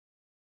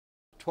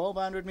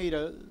1200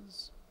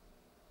 meters.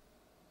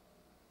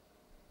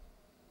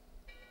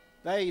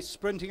 They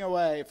sprinting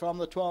away from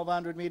the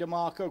 1200 meter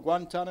marker.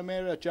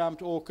 Guantanamera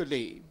jumped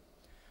awkwardly.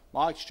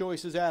 Mike's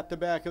Choice is at the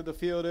back of the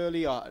field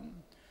early on.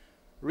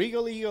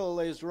 Regal Eagle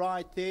is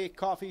right there.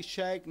 Coffee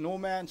Shake.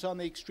 Normans on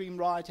the extreme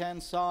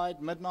right-hand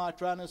side.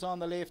 Midnight Runners on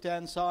the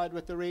left-hand side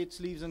with the red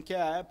sleeves and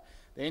cap.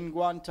 Then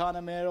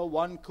Guantanamera,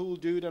 One Cool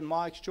Dude, and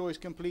Mike's Choice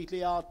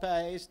completely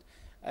outpaced.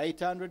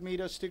 800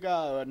 meters to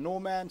go. And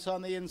Normans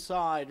on the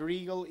inside.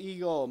 Regal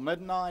Eagle,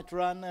 Midnight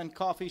Run, and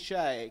Coffee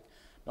Shake.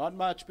 Not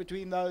much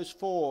between those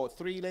four.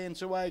 3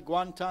 lengths away,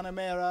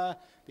 Guantanamera.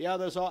 The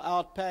others are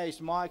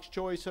outpaced. Mike's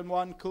Choice and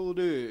One Cool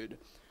Dude.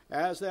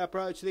 As they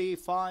approach the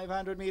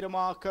 500 meter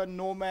marker,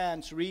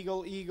 Normans,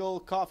 Regal Eagle,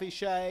 Coffee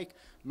Shake,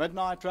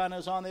 Midnight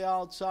Runners on the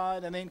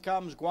outside, and then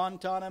comes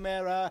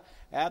Guantanamera.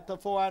 At the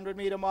 400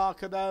 meter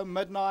marker though,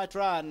 Midnight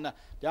Run.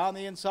 Down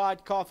the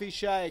inside, Coffee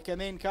Shake, and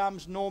then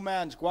comes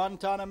Normans.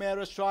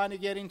 Guantanamera's trying to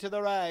get into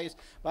the race,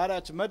 but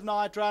it's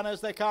Midnight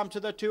Runners. They come to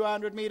the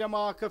 200 meter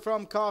marker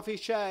from Coffee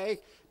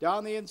Shake.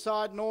 Down the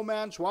inside,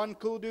 Normans, One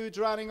Cool Dude's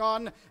running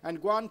on,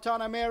 and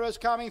Guantanamera's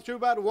coming through,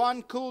 but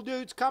One Cool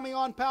Dude's coming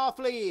on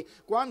powerfully.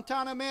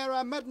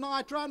 Guantanamera,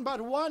 Midnight Run,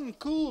 but One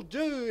Cool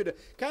Dude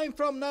came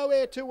from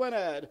nowhere to win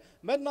it.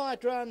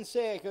 Midnight Run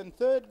second,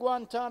 third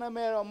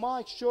Guantanamera,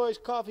 Mike's Choice,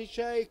 Coffee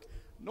Shake,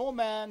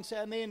 Normans,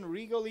 and then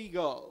Regal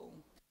Eagle.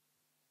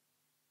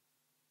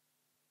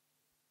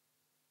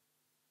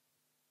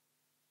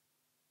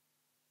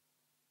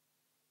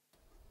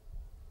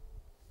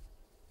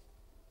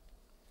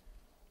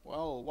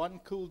 Well, One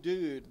Cool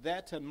Dude,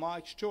 that and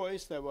Mike's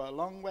Choice, they were a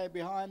long way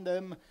behind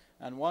them,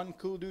 and One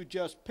Cool Dude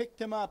just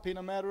picked him up in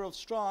a matter of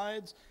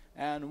strides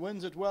and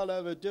wins it well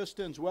over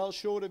distance, well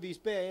short of his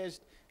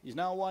best. He's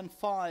now won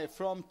 5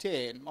 from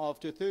 10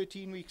 after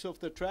 13 weeks off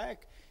the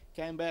track.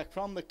 Came back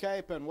from the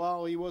Cape, and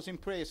wow, he was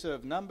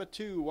impressive. Number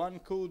 2, One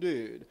Cool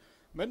Dude.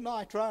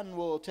 Midnight Run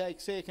will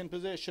take second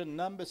position.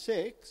 Number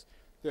 6,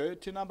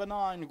 third to number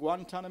 9,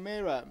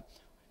 Guantanamera.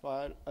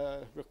 If I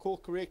recall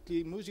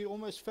correctly, Muzi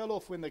almost fell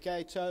off when the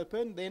gates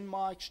opened. Then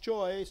Mike's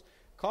Choice,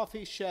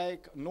 Coffee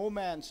Shake,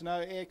 Normans, no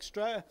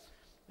extra.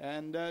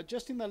 And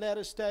just in the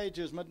latter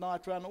stages,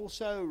 Midnight Run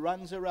also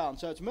runs around.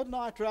 So it's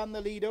Midnight Run,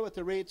 the leader, with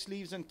the red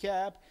sleeves and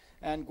cap.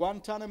 And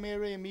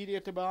Guantanamera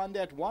immediately behind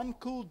that. One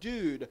Cool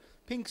Dude,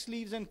 pink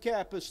sleeves and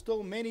cap, is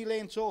still many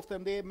lengths off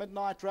them there.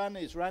 Midnight Run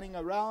is running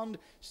around,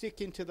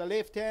 sticking to the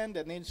left hand,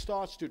 and then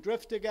starts to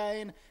drift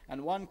again.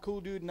 And One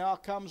Cool Dude now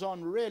comes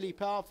on really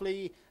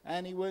powerfully,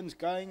 and he wins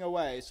going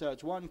away. So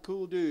it's One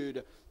Cool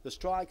Dude, the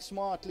strike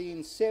smartly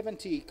in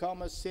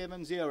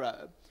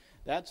 70,70.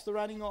 That's the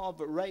running of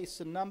race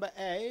number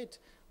 8.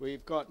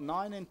 We've got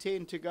 9 and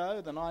 10 to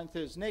go. The 9th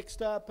is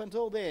next up.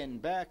 Until then,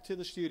 back to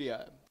the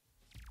studio.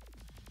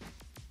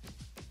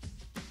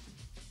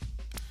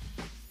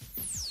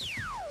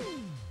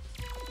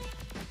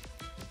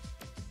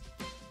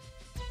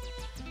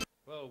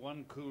 Well,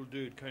 One Cool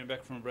Dude coming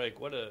back from a break.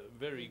 What a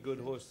very good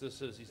horse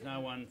this is. He's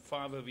now won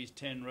 5 of his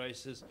 10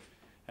 races,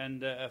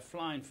 and a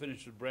flying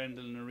finish with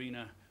Brandon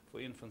Arena for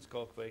Ian van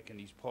Schalkwyk and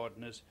his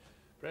partners.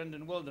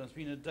 Brandon, well done. It's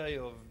been a day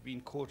of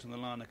being caught on the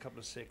line a couple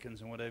of seconds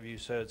and whatever you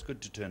say. It's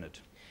good to turn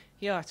it.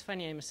 Yeah, it's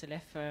funny, Mr.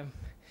 Leff.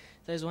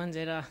 Those ones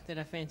that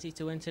I fancy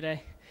to win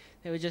today,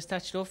 they were just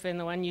touched off, and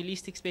the one you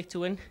least expect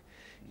to win,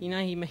 you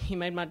know, he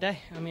made my day.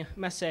 I mean, I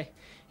must say,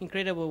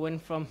 incredible win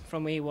from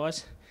where he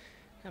was.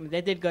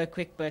 They did go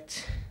quick,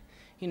 but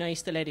you know, he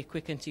still had it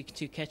quick and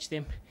to catch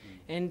them.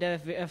 And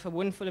a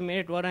win full of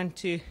merit. Well done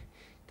to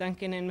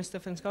Duncan and Mr.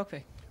 van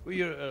Schalkwyk. Well,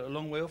 you're a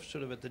long way off,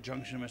 sort of at the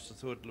junction. Must have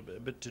thought a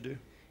bit to do.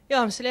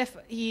 Yeah, Mr. Leff,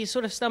 he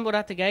sort of stumbled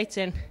out the gates,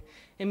 and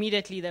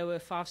immediately they were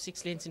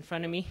 5-6 lengths in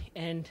front of me.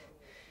 And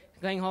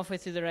going halfway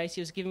through the race,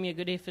 he was giving me a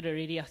good effort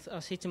already. I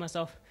said to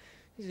myself,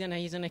 he's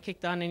gonna kick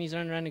down and he's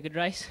gonna run a good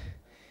race.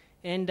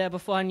 And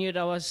before I knew it,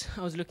 I was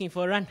looking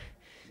for a run.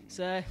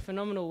 So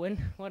phenomenal win.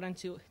 Well done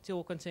to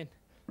all concerned.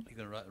 You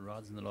got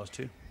rides in the last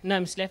 2? No,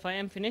 Mr. Leff, I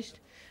am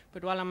finished.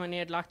 But while I'm on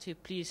here, I'd like to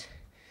please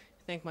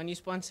thank my new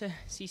sponsor,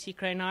 CC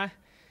Crane Hire.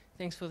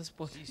 Thanks for the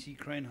support. CC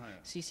Crane Hire.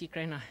 CC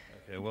Crane Hire.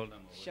 Okay, well done.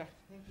 Sure.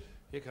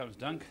 Here comes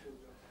Dunk.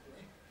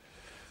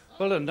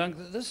 Well done, Dunk.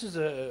 This is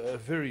a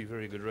very,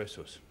 very good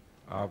racehorse.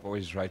 I've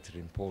always rated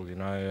him, Paul. You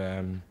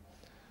know,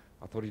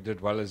 I thought he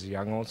did well as a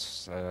young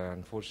horse.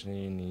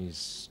 Unfortunately, in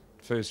his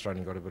first run,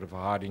 he got a bit of a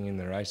hiding in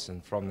the race,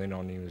 and from then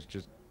on, he was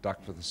just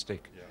ducked for the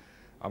stick. Yeah.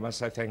 I must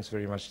say thanks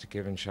very much to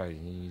Kevin Shea.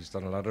 He's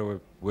done a lot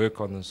of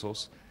work on this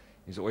horse.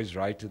 He's always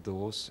rated the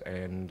horse,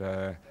 and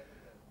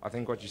I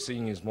think what you're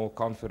seeing is more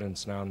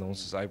confidence now, and the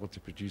horse is able to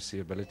produce the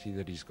ability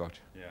that he's got.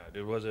 Yeah,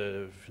 it was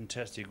a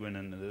fantastic win,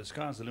 and the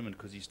sky's the limit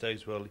because he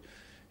stays well.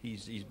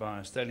 He's by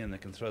a stallion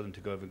that can throw them to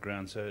go over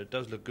ground, so it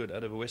does look good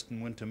out of a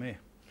Western Winter mare.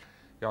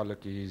 Yeah,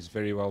 look, he's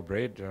very well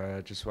bred.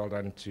 Just well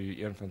done to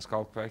Ian van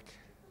Schalkwyk,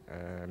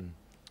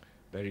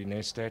 Barry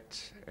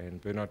Nestat and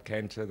Bernard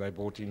Cantor. They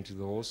bought into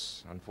the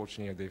horse.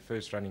 Unfortunately, at their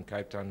first run in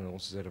Cape Town, the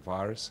horse had a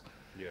virus.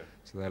 Yeah.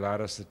 So they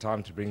allowed us the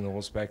time to bring the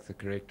horse back the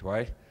correct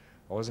way.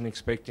 I wasn't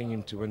expecting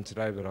him to win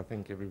today, but I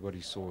think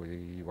everybody saw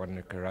he won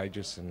a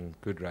courageous and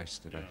good race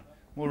today.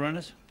 More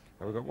runners?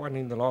 We got one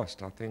in the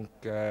last. I think,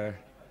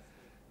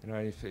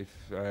 if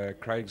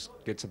Craig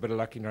gets a bit of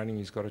luck in running,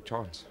 he's got a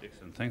chance.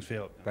 Excellent. Thanks for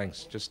your help.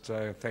 Thanks. Just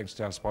thanks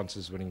to our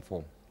sponsors winning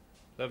form.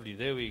 Lovely.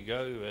 There we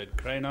go.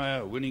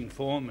 Craneye winning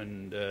form,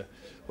 and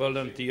well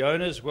done to the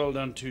owners. Well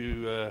done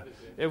to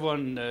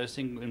everyone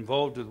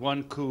involved with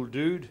One Cool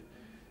Dude,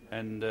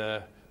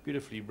 and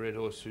beautifully bred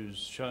horse who's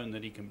shown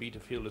that he can beat a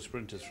field of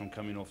sprinters from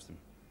coming off them.